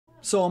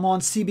So I'm on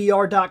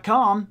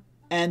CBR.com,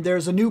 and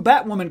there's a new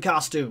Batwoman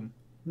costume.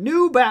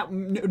 New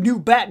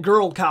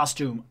Batgirl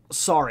costume.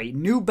 Sorry,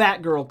 new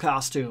Batgirl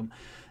costume.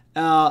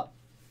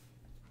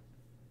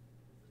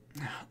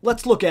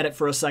 Let's look at it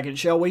for a second,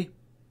 shall we?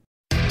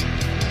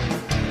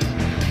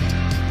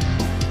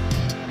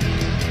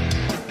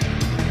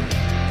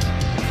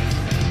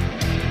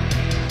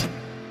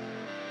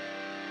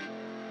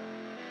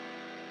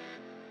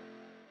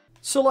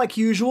 So like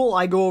usual,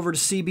 I go over to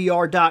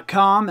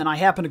CBR.com and I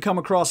happen to come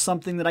across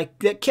something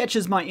that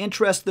catches my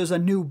interest. There's a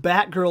new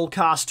Batgirl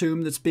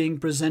costume that's being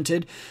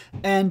presented.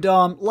 And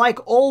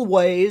like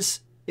always,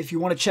 if you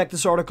want to check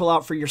this article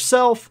out for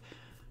yourself,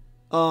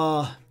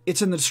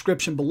 it's in the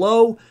description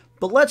below.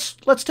 But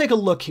let's take a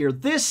look here.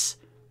 This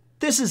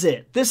is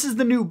it. This is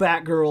the new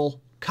Batgirl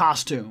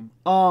costume.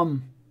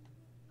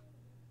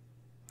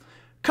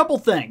 Couple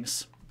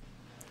things.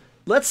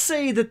 Let's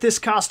say that this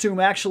costume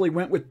actually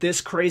went with this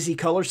crazy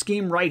color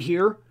scheme right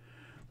here,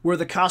 where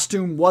the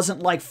costume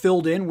wasn't like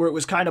filled in, where it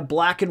was kind of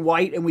black and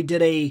white, and we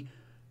did a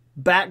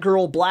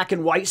Batgirl black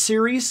and white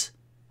series.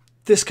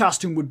 This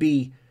costume would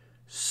be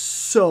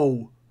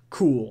so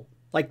cool.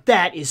 Like,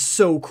 that is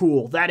so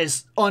cool. That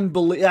is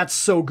unbelievable. That's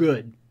so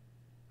good.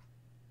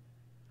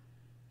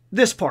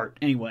 This part,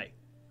 anyway.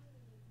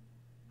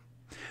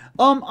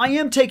 I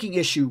am taking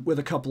issue with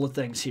a couple of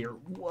things here.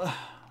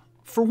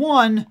 For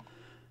one,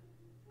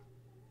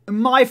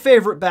 my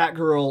favorite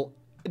Batgirl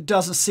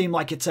doesn't seem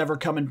like it's ever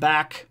coming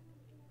back.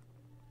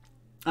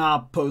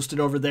 I'll post it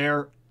over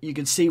there. You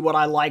can see what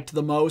I liked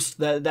the most.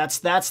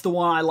 That's the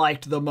one I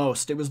liked the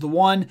most. It was the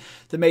one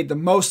that made the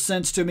most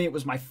sense to me. It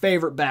was my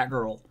favorite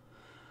Batgirl.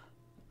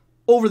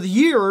 Over the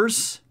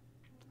years,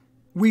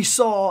 we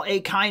saw a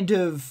kind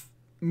of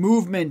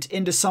movement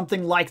into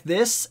something like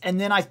this, and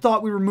then I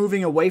thought we were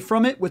moving away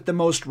from it with the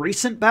most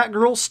recent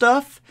Batgirl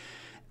stuff,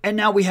 and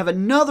now we have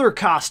another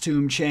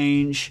costume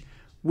change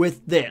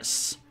with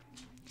this.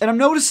 And I'm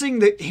noticing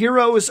that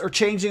heroes are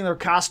changing their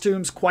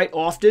costumes quite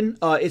often.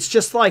 It's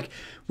just like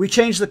we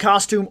change the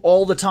costume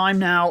all the time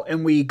now,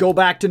 and we go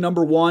back to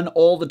 #1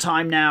 all the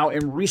time now,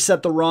 and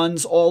reset the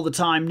runs all the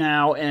time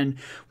now, and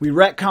we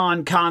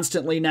retcon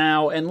constantly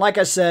now. And like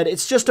I said,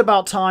 it's just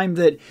about time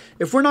that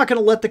if we're not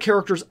going to let the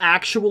characters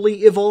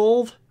actually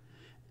evolve,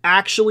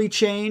 actually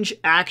change,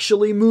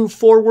 actually move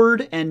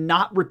forward, and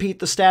not repeat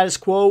the status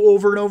quo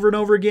over and over and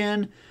over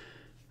again,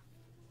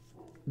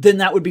 then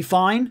that would be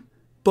fine.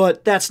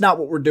 But that's not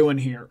what we're doing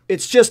here.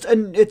 It's just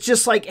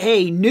like,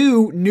 hey,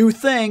 new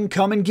thing,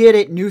 come and get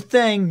it, new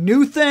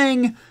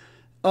thing.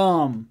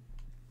 As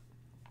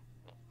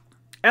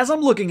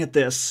I'm looking at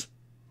this,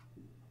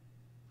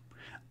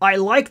 I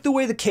like the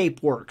way the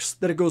cape works,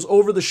 that it goes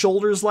over the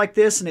shoulders like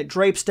this and it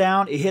drapes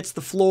down, it hits the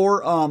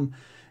floor.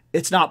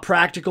 It's not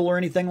practical or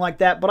anything like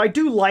that, but I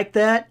do like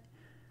that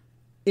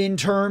in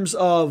terms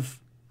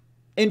of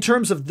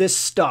this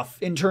stuff,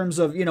 in terms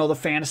of, you know, the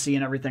fantasy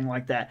and everything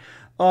like that.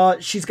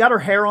 She's got her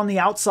hair on the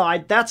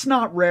outside. That's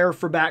not rare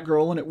for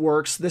Batgirl, and it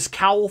works. This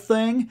cowl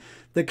thing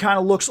that kind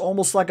of looks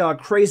almost like a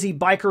crazy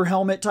biker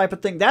helmet type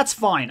of thing, that's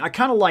fine. I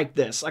kind of like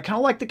this. I kind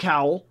of like the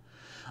cowl.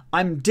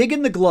 I'm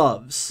digging the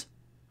gloves.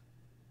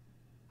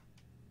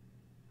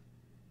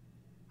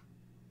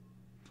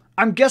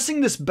 I'm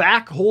guessing this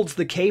back holds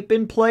the cape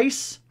in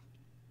place.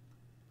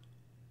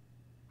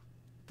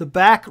 The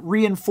back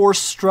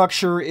reinforced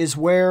structure is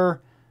where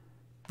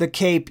the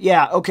cape,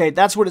 yeah, okay,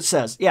 that's what it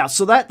says. Yeah,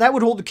 so that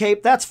would hold the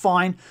cape. That's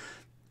fine.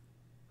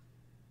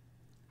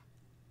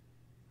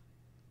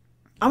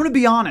 I'm going to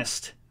be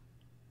honest.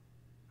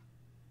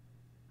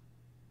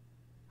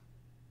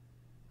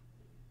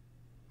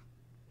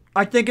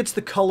 I think it's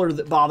the color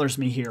that bothers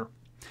me here.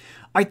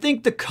 I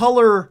think the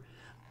color,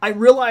 I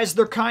realize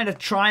they're kind of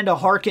trying to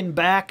harken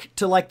back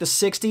to like the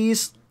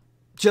 60s,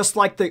 just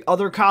like the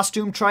other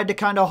costume tried to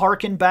kind of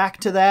harken back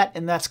to that,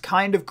 and that's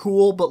kind of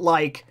cool, but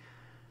like,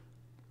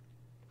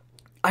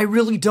 I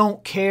really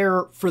don't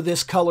care for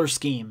this color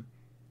scheme.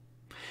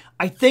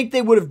 I think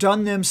they would have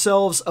done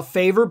themselves a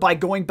favor by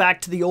going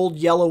back to the old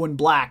yellow and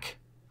black.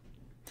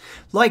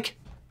 Like,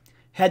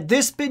 had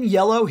this been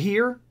yellow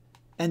here,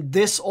 and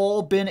this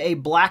all been a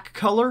black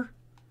color,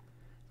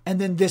 and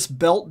then this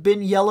belt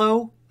been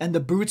yellow, and the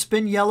boots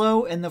been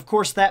yellow, and of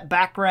course that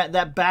back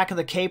of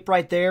the cape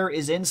right there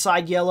is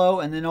inside yellow,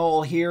 and then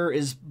all here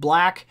is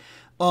black,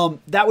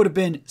 that would have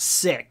been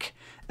sick.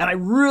 And I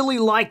really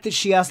like that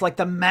she has like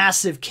the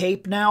massive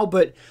cape now,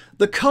 but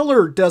the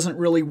color doesn't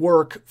really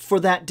work for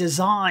that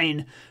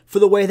design, for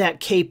the way that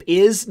cape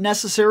is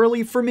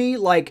necessarily for me.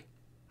 Like,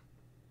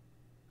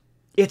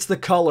 it's the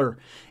color.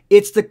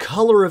 It's the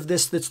color of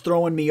this that's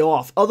throwing me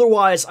off.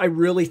 Otherwise, I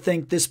really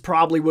think this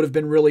probably would have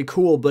been really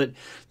cool, but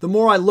the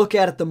more I look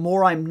at it, the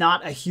more I'm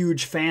not a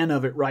huge fan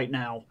of it right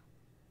now.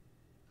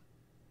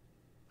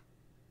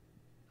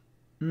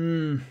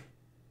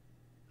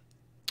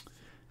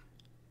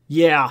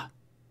 Yeah.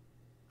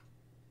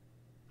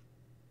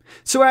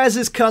 So as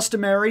is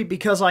customary,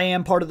 because I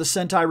am part of the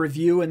Sentai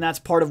Review, and that's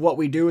part of what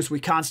we do, is we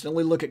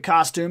constantly look at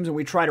costumes and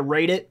we try to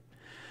rate it.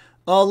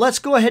 Let's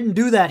go ahead and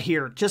do that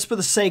here, just for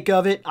the sake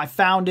of it. I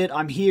found it.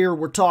 I'm here.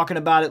 We're talking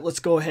about it. Let's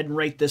go ahead and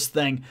rate this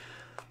thing.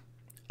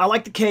 I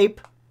like the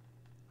cape.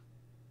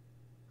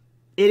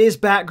 It is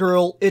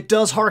Batgirl. It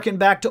does harken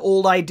back to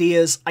old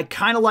ideas. I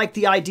kind of like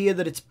the idea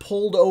that it's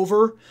pulled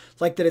over,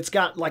 like that it's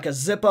got like a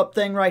zip-up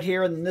thing right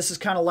here, and then this is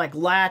kind of like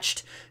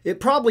latched.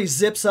 It probably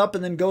zips up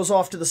and then goes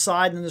off to the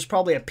side, and then there's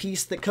probably a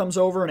piece that comes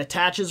over and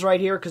attaches right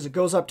here because it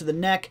goes up to the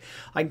neck.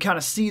 I can kind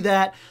of see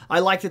that. I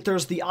like that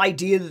there's the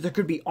idea that there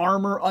could be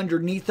armor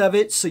underneath of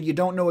it, so you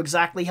don't know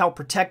exactly how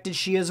protected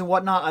she is and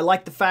whatnot. I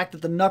like the fact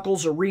that the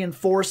knuckles are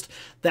reinforced.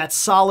 That's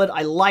solid.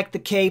 I like the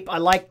cape. I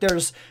like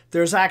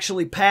there's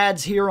actually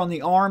pads here on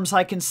the arms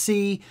I can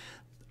see.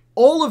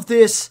 All of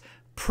this,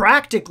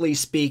 practically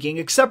speaking,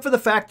 except for the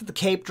fact that the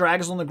cape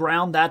drags on the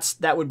ground,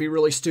 that would be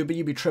really stupid.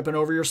 You'd be tripping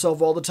over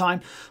yourself all the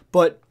time.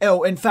 But,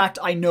 oh, in fact,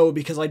 I know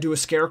because I do a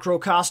Scarecrow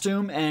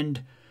costume,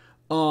 and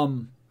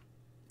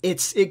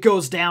it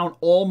goes down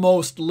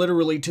almost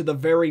literally to the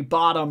very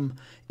bottom.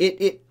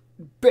 It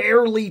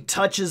barely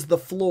touches the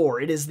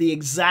floor. It is the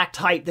exact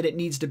height that it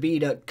needs to be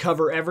to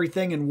cover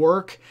everything and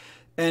work.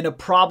 And a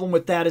problem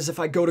with that is if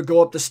I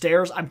go up the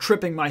stairs, I'm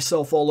tripping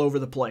myself all over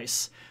the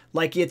place.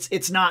 Like,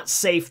 it's not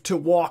safe to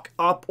walk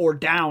up or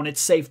down.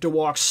 It's safe to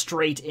walk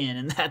straight in,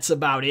 and that's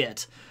about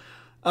it.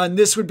 And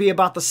this would be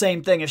about the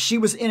same thing. If she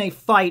was in a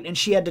fight and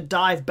she had to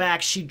dive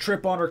back, she'd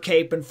trip on her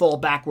cape and fall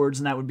backwards,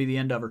 and that would be the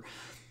end of her.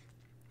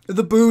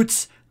 The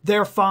boots,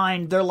 they're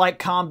fine. They're like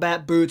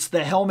combat boots.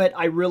 The helmet,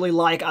 I really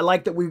like. I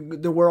like that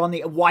we're on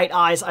the white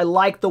eyes. I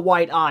like the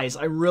white eyes.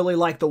 I really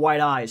like the white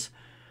eyes.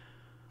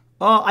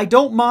 I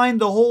don't mind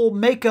the whole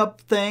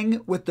makeup thing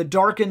with the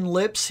darkened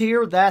lips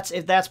here. If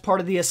that's part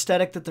of the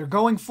aesthetic that they're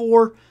going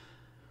for.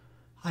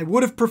 I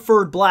would have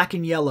preferred black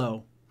and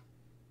yellow.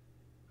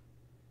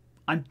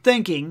 I'm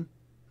thinking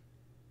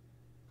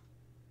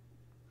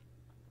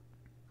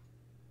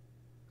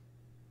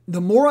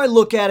the more I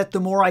look at it, the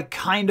more I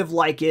kind of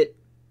like it.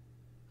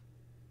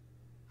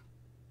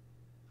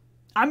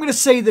 I'm going to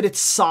say that it's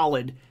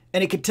solid.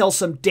 And it could tell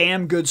some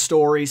damn good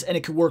stories, and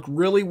it could work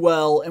really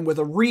well, and with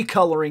a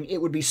recoloring, it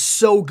would be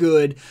so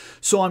good.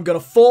 So I'm going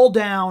to fall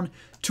down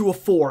to a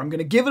 4. I'm going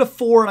to give it a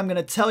 4, and I'm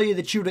going to tell you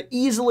that you would have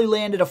easily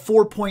landed a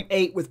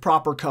 4.8 with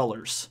proper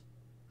colors.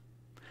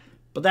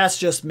 But that's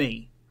just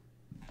me.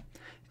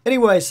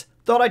 Anyways,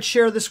 thought I'd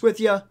share this with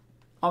you. I'm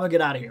going to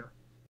get out of here.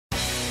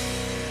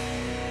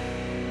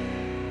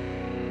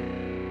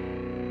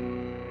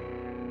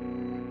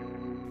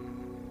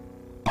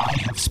 I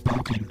have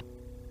spoken.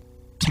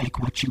 Take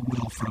what you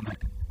will from it.